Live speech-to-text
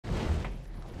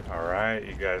Alright,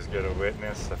 you guys get to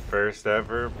witness the first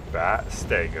ever bat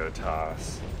stego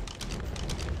toss.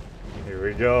 Here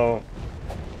we go.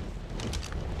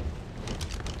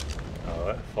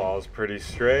 Oh, it falls pretty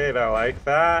straight. I like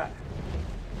that.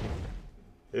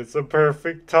 It's a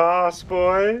perfect toss,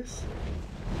 boys.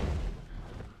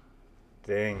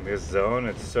 Dang, this zone,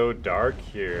 it's so dark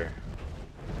here.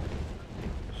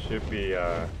 Should be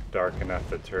dark enough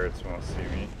the turrets won't see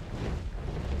me.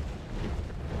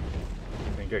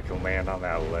 I think I can land on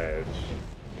that ledge.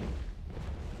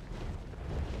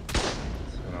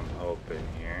 That's what I'm hoping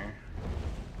here.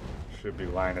 Should be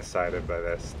line of sighted by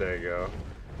that stego.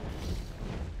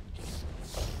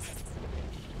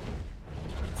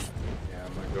 Yeah,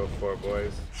 I'm gonna go for it,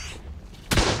 boys.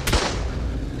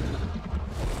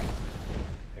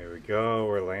 Here we go,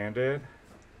 we're landed.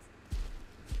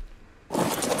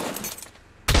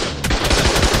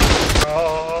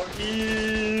 Oh,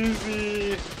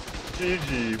 easy.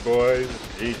 GG, boys.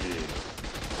 GG.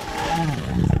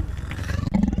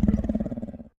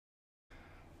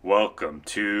 Welcome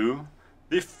to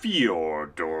the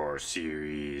Fjordur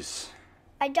series.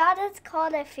 I thought it's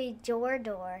called a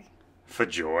fjordur.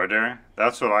 Fjordur?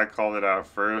 That's what I called it at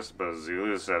first, but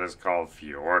Zulu said it's called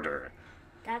Fjordur.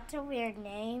 That's a weird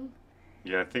name.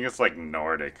 Yeah, I think it's like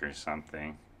Nordic or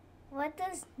something. What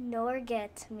does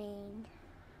Norget mean?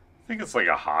 I think it's like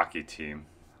a hockey team.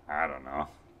 I don't know.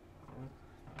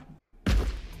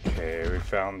 Okay, we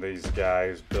found these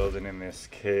guys building in this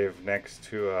cave next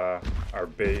to our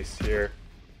base here.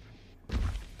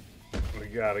 We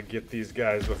gotta get these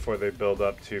guys before they build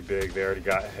up too big. They already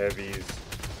got heavies,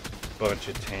 bunch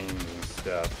of tames and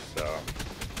stuff, so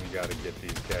we gotta get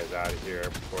these guys out of here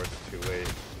before it's too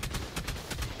late.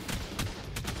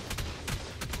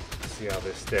 See how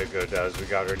this stego does. We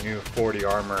got our new 40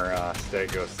 armor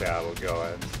stego saddle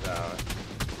going.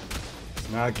 It's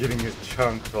not getting as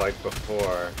chunked like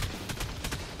before.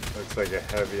 Looks like a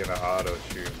heavy and an auto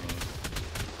shoot me.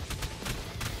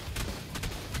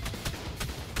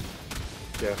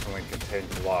 Definitely can take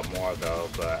a lot more though,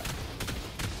 but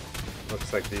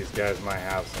looks like these guys might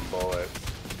have some bullets.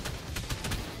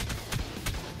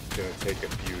 It's gonna take a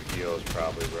few heals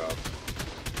probably, bro.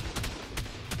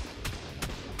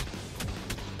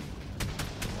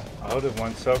 Oh, did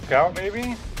one soak count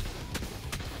maybe?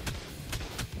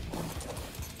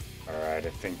 Alright, I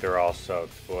think they're all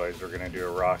soaked, boys. We're gonna do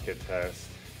a rocket test.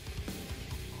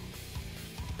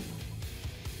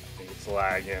 I think it's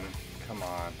lagging. Come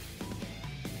on.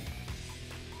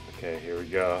 Okay, here we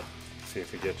go. See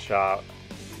if it gets shot.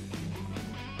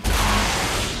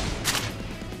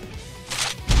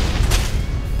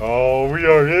 Oh, we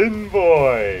are in,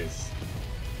 boys!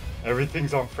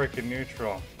 Everything's on frickin'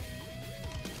 neutral.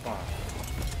 Come on.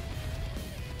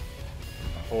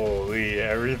 Holy,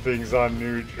 everything's on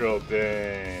neutral,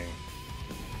 dang.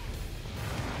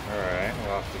 Alright,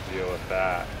 we'll have to deal with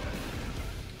that.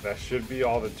 That should be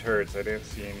all the turrets. I didn't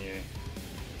see any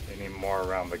more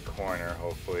around the corner,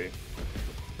 hopefully.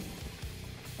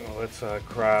 Well, let's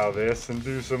crowd this and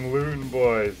do some looting,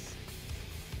 boys.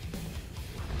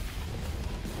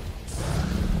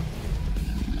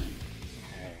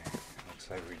 Okay, looks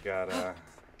like we got a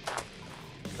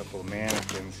couple of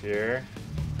mannequins here.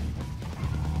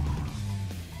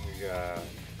 We got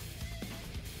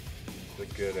the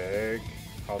good egg.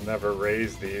 I'll never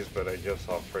raise these, but I guess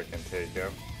I'll frickin' take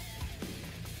them.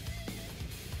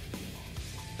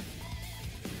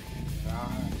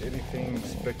 Not anything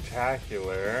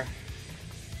spectacular.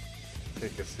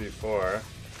 Take a C4.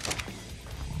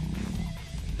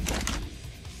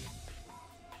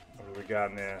 What do we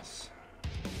got in this?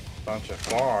 Bunch of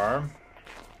farm.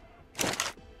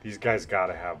 These guys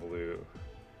gotta have loot.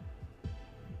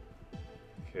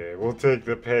 Okay, we'll take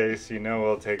the pace. You know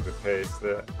we'll take the pace.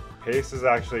 The pace is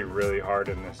actually really hard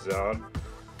in this zone.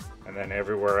 And then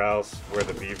everywhere else where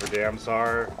the beaver dams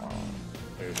are,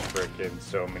 there's frickin'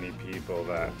 so many people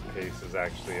that pace is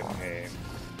actually a pain.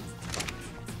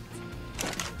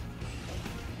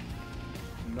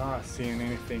 I'm not seeing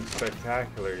anything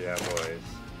spectacular yet, boys.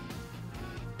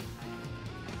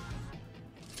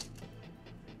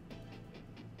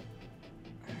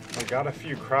 They got a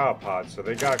few cryo pods, so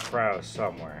they got cryos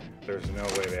somewhere. There's no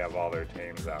way they have all their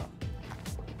tames out.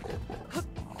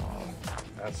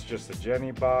 That's just a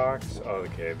Jenny box.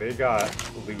 Okay, they got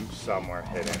loot somewhere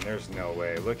hidden. There's no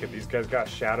way. Look at these guys got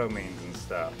shadow mains and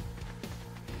stuff.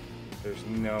 There's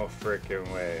no freaking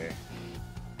way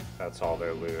that's all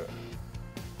their loot.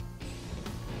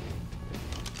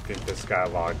 I think this guy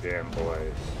logged in,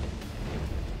 boys.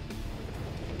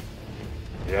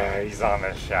 Yeah, he's on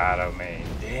the shadow main.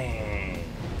 Dang.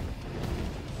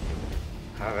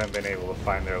 Haven't been able to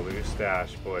find their loot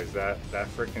stash, boys. That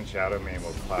freaking shadow main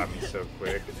will clap me so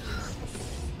quick.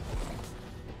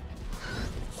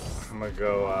 I'm gonna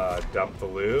go dump the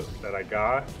loot that I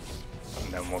got,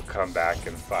 and then we'll come back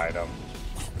and fight them.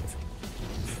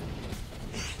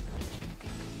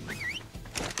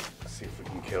 See if we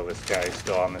can kill this guy. He's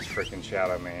still on this freaking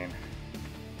shadow main.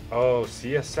 Oh,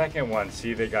 see a second one.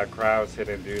 See, they got crowds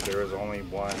hidden, dude. There was only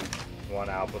one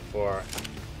out before.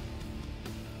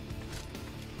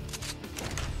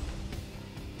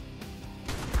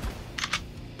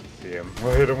 See him.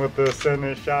 We'll hit him with the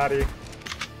ascendant shotty.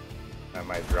 That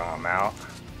might draw him out.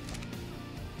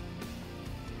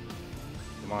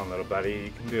 Come on, little buddy.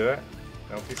 You can do it.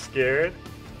 Don't be scared.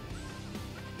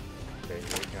 Okay,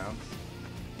 here he comes.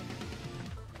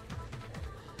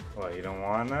 What, you don't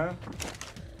wanna?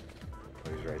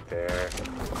 Oh, he's right there.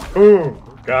 Ooh!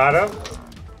 Got him!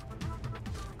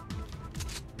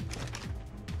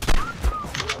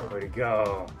 Where'd he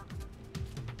go?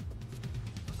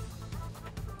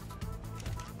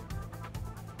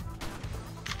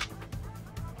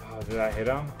 Oh, did I hit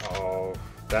him? Oh,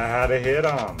 that had to hit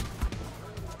him.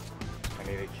 I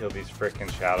need to kill these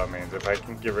freaking shadow mains. If I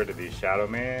can get rid of these shadow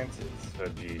mains, it's a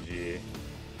GG.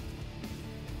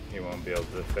 He won't be able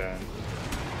to defend.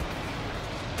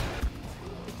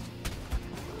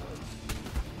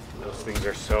 Those things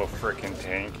are so freaking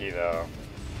tanky, though.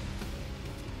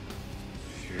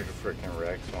 Shoot, freaking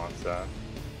Rex wants that.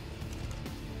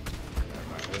 Never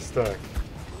mind, we're stuck.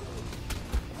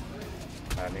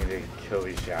 I need to kill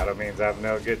these shadow mains. I have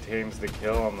no good teams to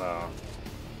kill them, though.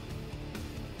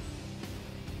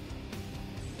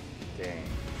 Dang.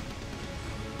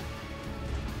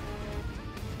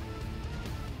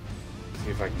 See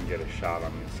if I can get a shot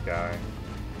on this guy.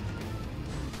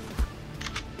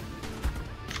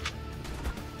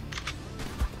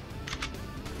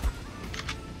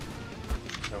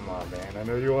 Come on, man. I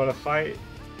know you want to fight.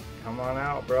 Come on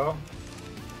out, bro.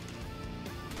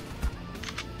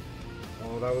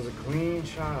 Oh, that was a clean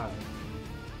shot.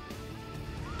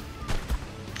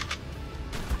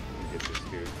 Let me get this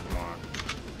dude. Come on.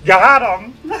 Got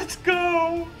him! Let's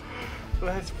go!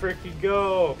 Let's freaking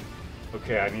go!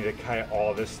 Okay, I need to kite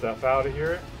all this stuff out of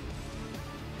here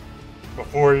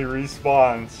before he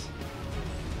respawns.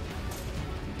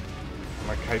 I'm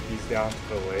gonna kite these down to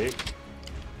the lake.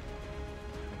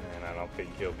 And I don't think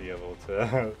he'll be able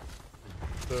to,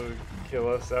 to kill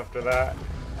us after that.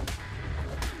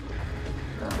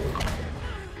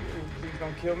 Please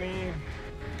don't kill me.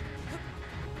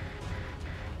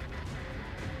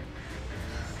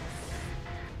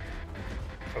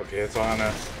 Okay, it's on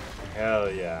us.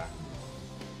 Hell yeah.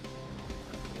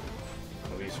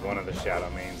 At least one of the shadow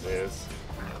mains is.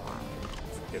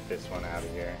 Let's get this one out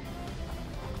of here.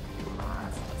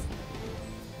 I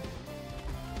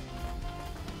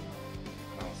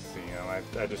don't see him.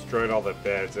 I destroyed all the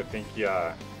beds. I think he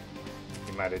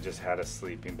might have just had a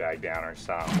sleeping bag down or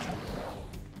something.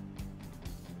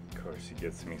 Of course, he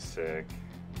gets me sick.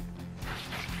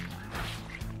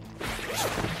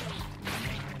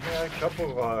 Yeah, a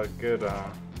couple of good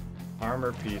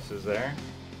armor pieces there.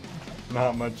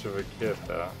 Not much of a kit,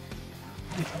 though.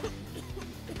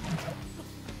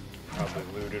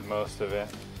 Probably looted most of it.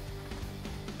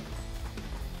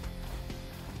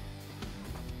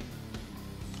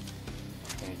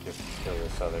 I need to kill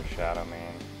this other shadow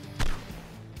man.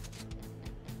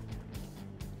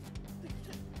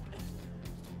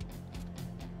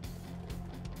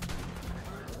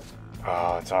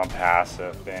 Oh, it's on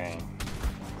passive, dang.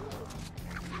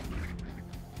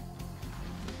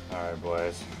 Alright,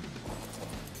 boys.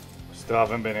 Still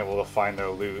haven't been able to find their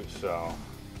loot, so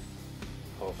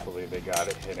hopefully they got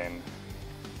it hidden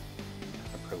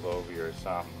a Perlovia or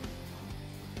something.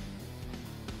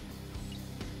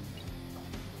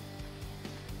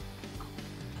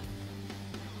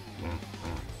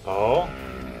 Oh,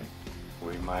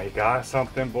 we might got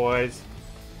something, boys.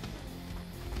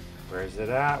 Where's it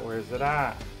at? Where's it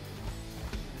at?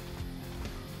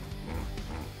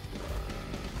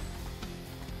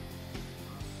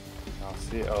 I'll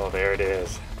see. Oh, there it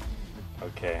is.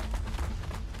 Okay.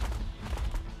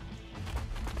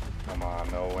 Come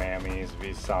on, no whammies.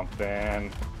 Be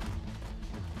something.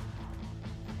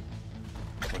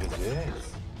 What is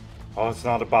this? Oh, it's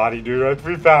not a body, dude.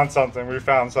 We found something. We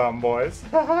found something, boys.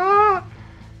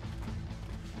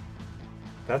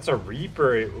 That's a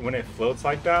Reaper. When it floats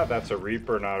like that, that's a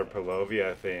Reaper, not a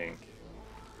Perlovia, I think.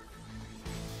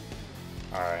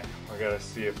 Alright, we gotta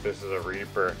see if this is a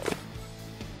Reaper.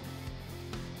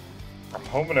 I'm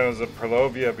hoping it was a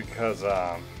Perlovia because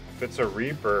if it's a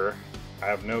Reaper, I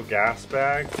have no gas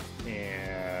bag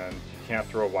and you can't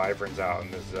throw wyverns out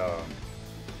in this zone.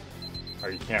 Or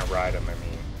you can't ride them, I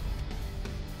mean.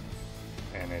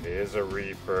 And it is a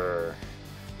Reaper.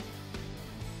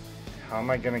 How am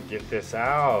I gonna get this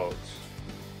out?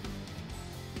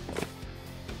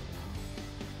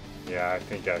 Yeah, I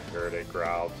think I heard it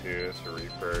growl too. It's a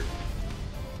Reaper.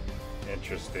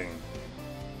 Interesting.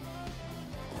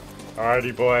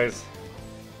 Alrighty, boys.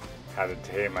 Had to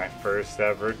tame my first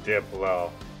ever Diplo.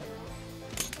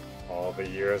 All the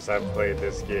years I've played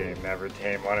this game, never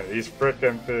tamed one of these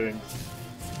frickin' things.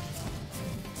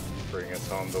 Bring us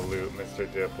home the loot, Mr.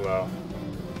 Diplo.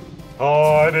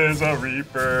 Oh, it is a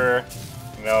Reaper.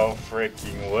 No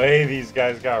freaking way these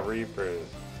guys got Reapers.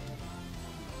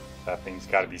 That thing's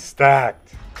gotta be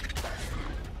stacked.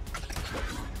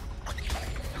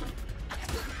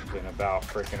 Been about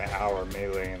freaking an hour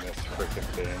meleeing this freaking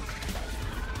thing.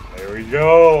 There we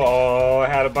go. Oh, I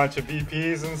had a bunch of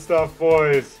VPs and stuff,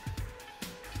 boys.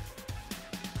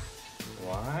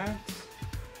 What?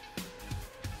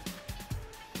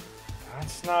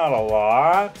 That's not a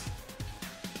lot.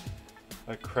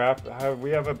 The crap. We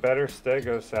have a better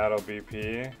Stego saddle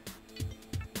BP.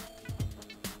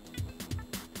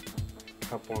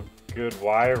 Couple good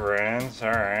wyverns.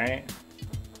 Alright.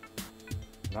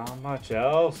 Not much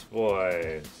else,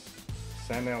 boys.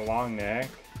 Ascendant long neck.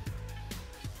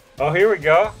 Oh, here we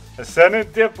go.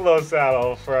 Ascendant Diplo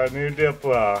saddle for our new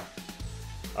Diplo.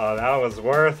 Oh, that was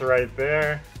worth right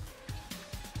there.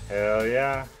 Hell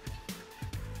yeah.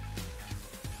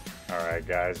 Alright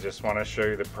guys, just want to show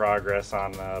you the progress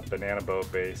on the banana boat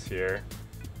base here.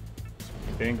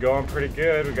 Been going pretty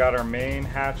good. We got our main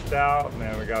hatched out, and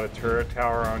then we got a turret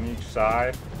tower on each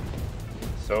side.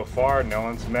 So far, no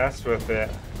one's messed with it.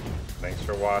 Thanks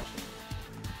for watching.